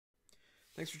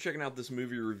Thanks for checking out this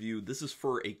movie review. This is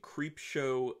for a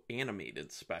Creepshow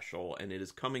animated special, and it is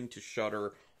coming to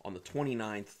Shudder on the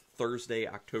 29th, Thursday,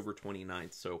 October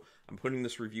 29th. So I'm putting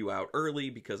this review out early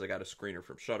because I got a screener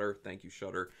from Shudder. Thank you,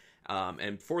 Shudder.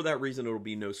 And for that reason, it'll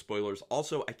be no spoilers.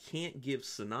 Also, I can't give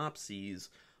synopses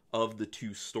of the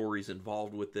two stories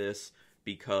involved with this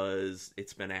because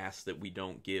it's been asked that we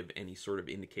don't give any sort of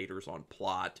indicators on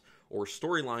plot or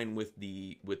storyline with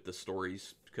the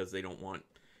stories because they don't want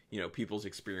people's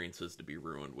experiences to be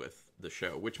ruined with the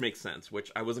show, which makes sense,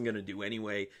 which I wasn't going to do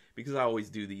anyway, because I always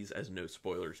do these as no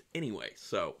spoilers anyway,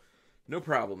 so no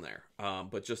problem there.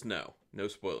 But just no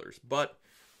spoilers. But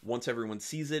once everyone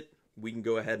sees it, we can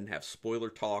go ahead and have spoiler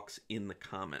talks in the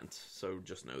comments, so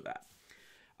just know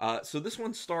that. So this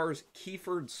one stars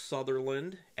Kiefer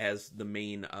Sutherland as the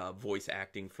main voice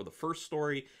acting for the first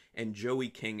story, and Joey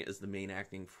King as the main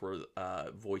acting for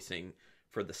voicing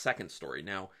for the second story.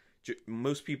 Now,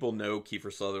 most people know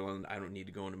Kiefer Sutherland. I don't need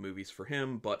to go into movies for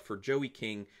him, but for Joey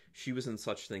King, she was in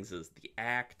such things as The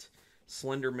Act,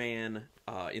 Slender Man,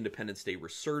 Independence Day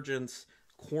Resurgence,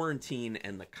 Quarantine,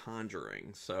 and The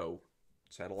Conjuring. So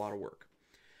it's had a lot of work.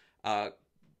 There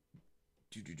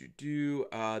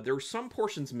were some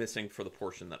portions missing for the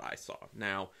portion that I saw.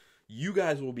 Now, you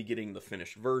guys will be getting the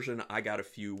finished version. I got a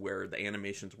few where the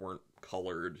animations weren't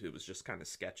colored. It was just kind of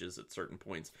sketches at certain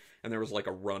points. And there was like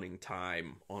a running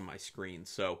time on my screen.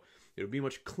 So it would be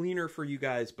much cleaner for you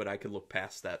guys, but I could look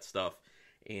past that stuff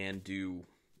and do,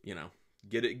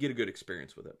 get a good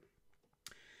experience with it.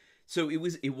 So it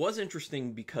was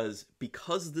interesting because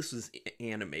this is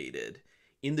animated.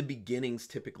 In the beginnings,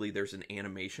 typically there's an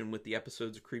animation with the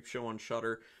episodes of Creepshow on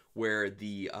Shudder where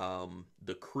the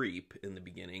creep in the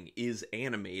beginning is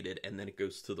animated, and then it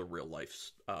goes to the real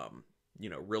life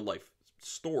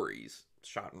stories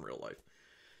shot in real life.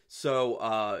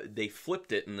 So they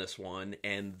flipped it in this one,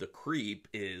 and the creep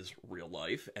is real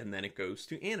life, and then it goes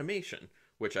to animation,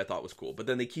 which I thought was cool. But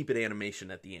then they keep it animation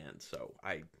at the end, so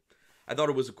I thought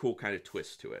it was a cool kind of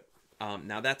twist to it.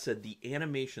 Now that said, the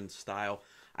animation style,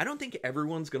 I don't think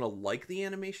everyone's going to like the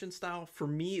animation style. For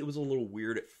me, it was a little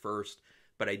weird at first,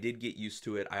 but I did get used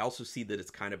to it. I also see that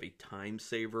it's kind of a time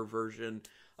saver version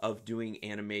of doing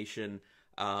animation,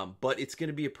 but it's going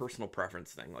to be a personal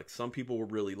preference thing. Like, some people will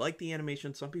really like the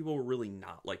animation, some people will really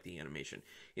not like the animation.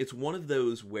 It's one of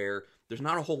those where there's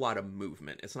not a whole lot of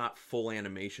movement. It's not full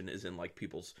animation as in like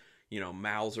people's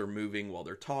mouths are moving while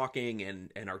they're talking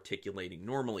and articulating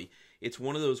normally. It's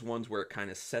one of those ones where it kind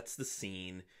of sets the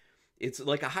scene. It's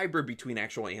like a hybrid between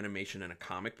actual animation and a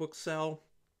comic book cell.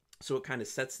 So it kind of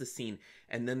sets the scene,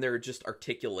 and then there are just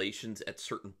articulations at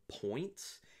certain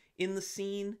points in the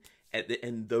scene,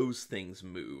 and those things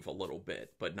move a little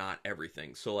bit, but not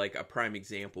everything. So like a prime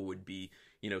example would be,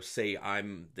 say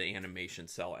I'm the animation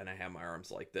cell and I have my arms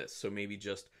like this. So maybe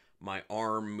just my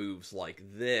arm moves like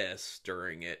this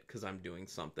during it because I'm doing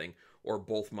something, or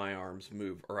both my arms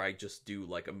move, or I just do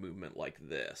like a movement like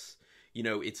this.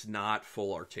 It's not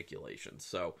full articulation.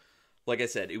 So, like I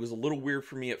said, it was a little weird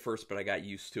for me at first, but I got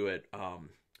used to it.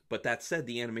 But that said,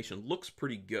 the animation looks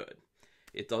pretty good.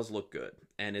 It does look good.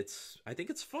 And I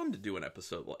think it's fun to do an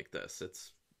episode like this.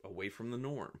 It's away from the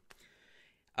norm.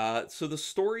 So the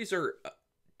stories are,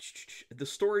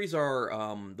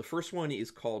 the first one is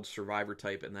called Survivor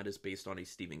Type, and that is based on a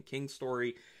Stephen King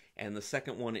story. And the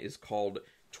second one is called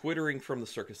Twittering from the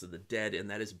Circus of the Dead,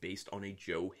 and that is based on a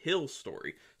Joe Hill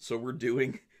story. So we're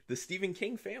doing the Stephen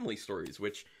King family stories,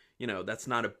 which, that's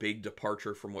not a big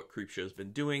departure from what Creepshow's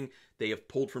been doing. They have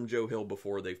pulled from Joe Hill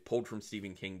before, they've pulled from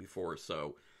Stephen King before,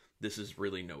 so this is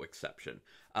really no exception.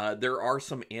 There are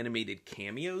some animated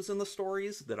cameos in the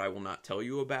stories that I will not tell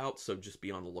you about, so just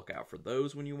be on the lookout for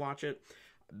those when you watch it.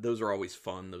 Those are always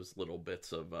fun, those little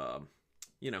bits of,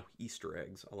 Easter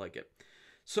eggs. I like it.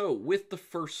 So, with the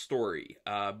first story,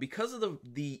 because of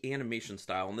the animation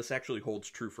style, and this actually holds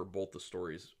true for both the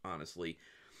stories, honestly,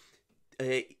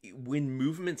 when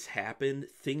movements happen,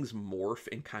 things morph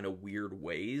in kind of weird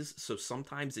ways, so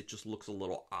sometimes it just looks a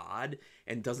little odd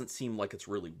and doesn't seem like it's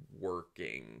really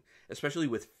working, especially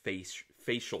with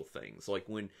facial things, like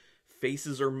when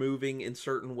faces are moving in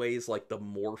certain ways, like the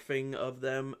morphing of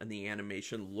them and the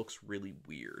animation looks really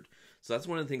weird. So that's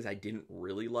one of the things I didn't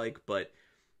really like, but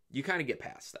you kind of get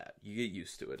past that. You get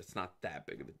used to it. It's not that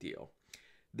big of a deal.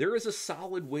 There is a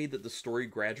solid way that the story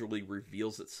gradually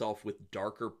reveals itself with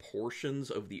darker portions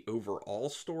of the overall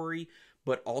story,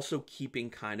 but also keeping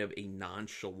kind of a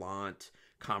nonchalant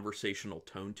conversational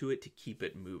tone to it to keep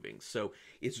it moving. So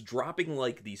it's dropping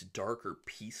like these darker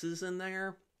pieces in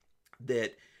there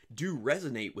that do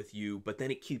resonate with you, but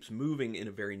then it keeps moving in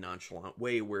a very nonchalant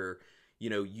way where,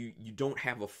 you don't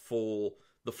have a full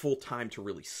the full time to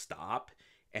really stop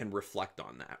and reflect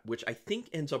on that, which I think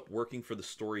ends up working for the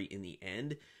story in the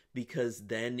end, because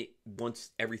then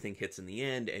once everything hits in the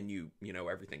end and you know,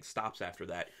 everything stops after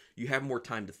that, you have more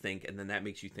time to think, and then that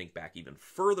makes you think back even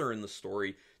further in the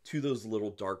story to those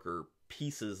little darker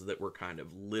pieces that were kind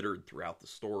of littered throughout the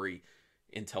story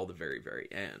until the very, very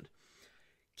end.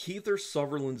 Kiefer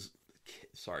Sutherland's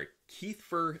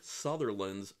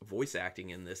voice acting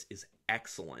in this is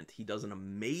excellent. He does an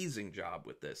amazing job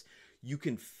with this. You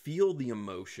can feel the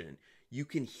emotion. You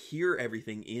can hear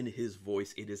everything in his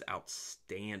voice. It is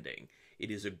outstanding.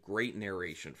 It is a great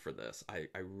narration for this. I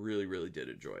really, really did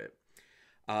enjoy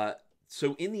it.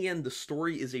 So in the end, the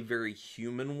story is a very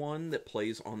human one that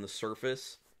plays on the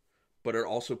surface, but it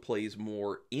also plays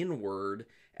more inward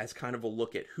as kind of a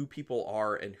look at who people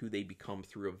are and who they become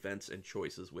through events and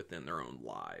choices within their own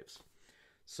lives.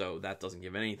 So that doesn't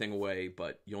give anything away,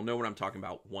 but you'll know what I'm talking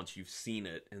about once you've seen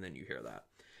it and then you hear that.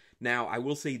 Now, I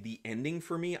will say the ending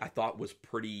for me, I thought was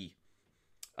pretty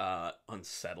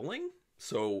unsettling.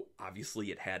 So obviously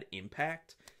it had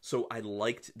impact. So I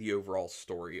liked the overall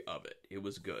story of it. It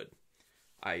was good.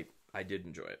 I did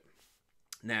enjoy it.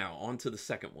 Now, on to the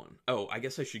second one. Oh, I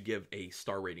guess I should give a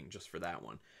star rating just for that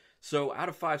one. So out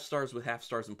of 5 stars with half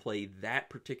stars in play, that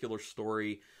particular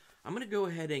story, I'm going to go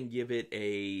ahead and give it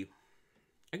a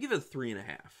 3.5.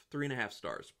 3.5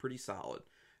 stars. Pretty solid.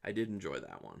 I did enjoy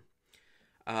that one.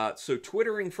 So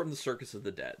Twittering from the Circus of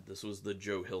the Dead. This was the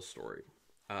Joe Hill story.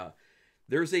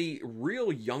 There's a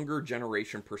real younger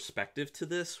generation perspective to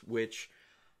this, which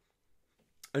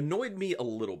annoyed me a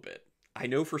little bit. I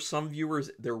know for some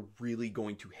viewers, they're really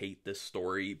going to hate this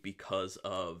story because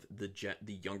of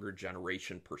the younger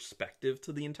generation perspective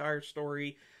to the entire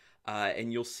story.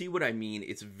 And you'll see what I mean.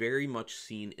 It's very much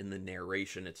seen in the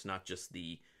narration. It's not just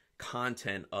the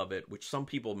content of it, which some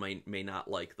people may not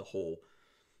like the whole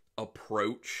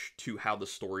approach to how the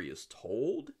story is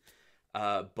told.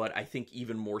 But I think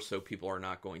even more so, people are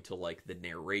not going to like the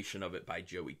narration of it by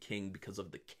Joey King because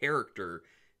of the character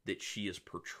that she is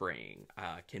portraying.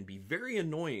 Can be very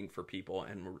annoying for people,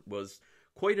 and was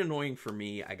quite annoying for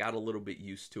me. I got a little bit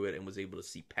used to it and was able to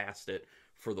see past it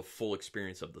for the full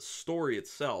experience of the story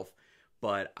itself,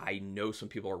 but I know some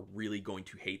people are really going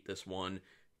to hate this one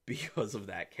because of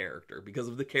that character, because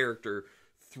of the character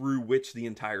through which the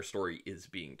entire story is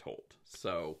being told.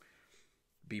 So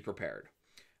be prepared.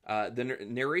 The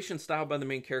narration style by the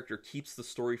main character keeps the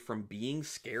story from being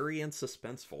scary and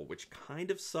suspenseful, which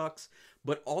kind of sucks,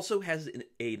 but also has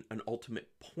an ultimate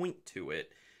point to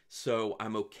it. So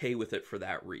I'm okay with it for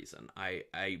that reason. I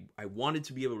wanted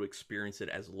to be able to experience it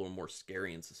as a little more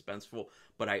scary and suspenseful,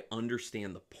 but I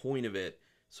understand the point of it,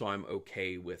 so I'm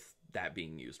okay with that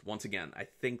being used. Once again, I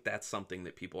think that's something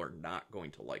that people are not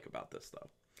going to like about this, though.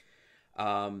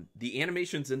 The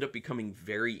animations end up becoming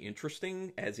very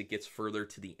interesting as it gets further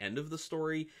to the end of the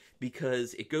story,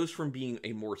 because it goes from being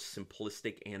a more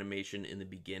simplistic animation in the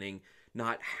beginning,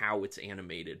 not how it's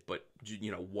animated, but,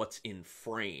 you know, what's in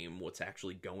frame, what's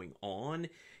actually going on.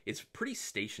 It's pretty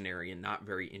stationary and not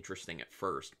very interesting at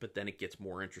first, but then it gets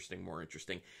more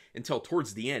interesting, until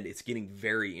towards the end, it's getting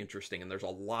very interesting, and there's a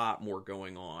lot more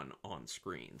going on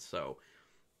screen, so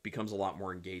it becomes a lot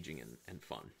more engaging and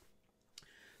fun.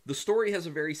 The story has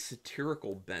a very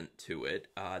satirical bent to it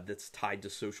that's tied to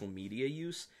social media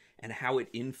use and how it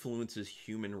influences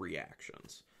human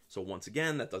reactions. So once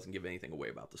again, that doesn't give anything away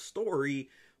about the story,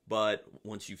 but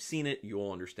once you've seen it,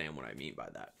 you'll understand what I mean by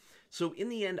that. So in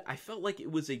the end, I felt like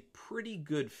it was a pretty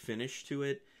good finish to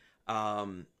it.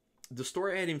 The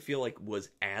story I didn't feel like was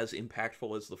as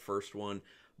impactful as the first one,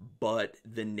 but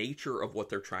the nature of what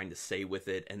they're trying to say with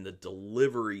it and the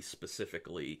delivery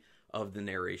specifically of the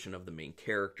narration of the main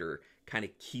character kind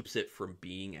of keeps it from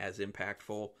being as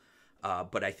impactful.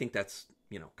 But I think that's,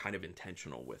 you know, kind of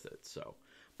intentional with it. So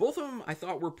both of them I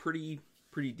thought were pretty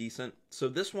decent. So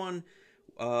this one,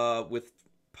 with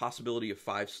possibility of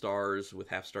 5 stars with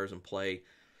half stars in play,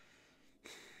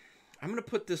 I'm going to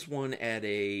put this one at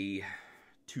a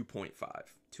 2.5, 2.5.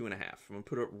 I'm going to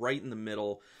put it right in the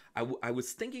middle. I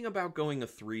was thinking about going a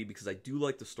 3 because I do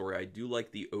like the story. I do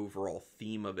like the overall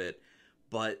theme of it.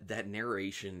 But that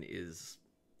narration it's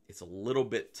a little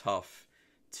bit tough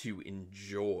to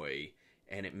enjoy,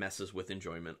 and it messes with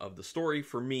enjoyment of the story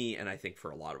for me, and I think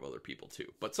for a lot of other people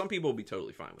too. But some people will be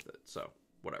totally fine with it, so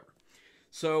whatever.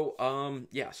 So,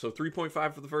 yeah, so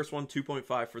 3.5 for the first one,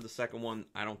 2.5 for the second one.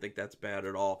 I don't think that's bad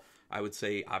at all. I would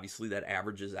say, obviously, that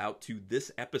averages out to this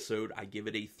episode. I give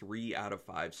it a 3 out of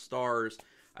 5 stars.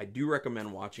 I do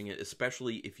recommend watching it,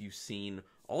 especially if you've seen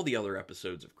all the other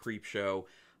episodes of Creepshow.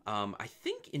 I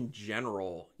think in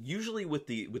general, usually with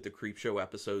the Creepshow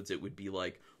episodes, it would be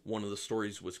like one of the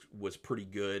stories was pretty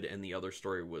good and the other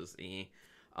story was eh.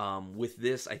 With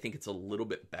this, I think it's a little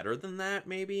bit better than that,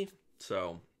 maybe.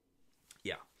 So,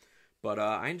 yeah. But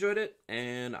I enjoyed it,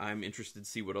 and I'm interested to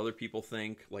see what other people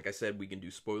think. Like I said, we can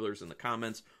do spoilers in the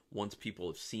comments once people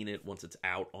have seen it, once it's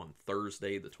out on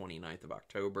Thursday, the 29th of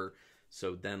October.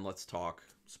 So then let's talk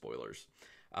spoilers.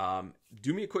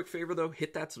 Do me a quick favor, though.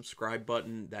 Hit that subscribe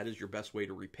button. That is your best way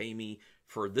to repay me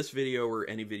for this video or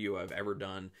any video I've ever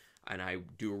done, and I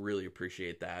do really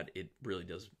appreciate that. It really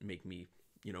does make me,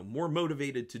 more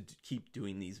motivated to keep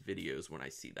doing these videos when I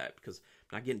see that, because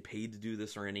I'm not getting paid to do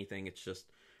this or anything. It's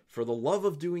just for the love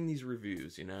of doing these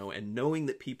reviews, and knowing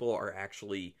that people are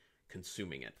actually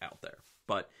consuming it out there.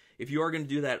 But if you are going to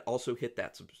do that, also hit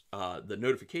that the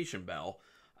notification bell,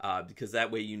 because that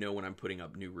way when I'm putting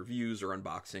up new reviews or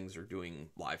unboxings or doing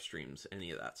live streams,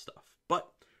 any of that stuff.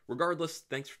 But regardless,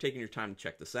 thanks for taking your time to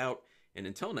check this out, and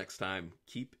until next time,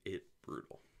 keep it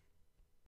brutal.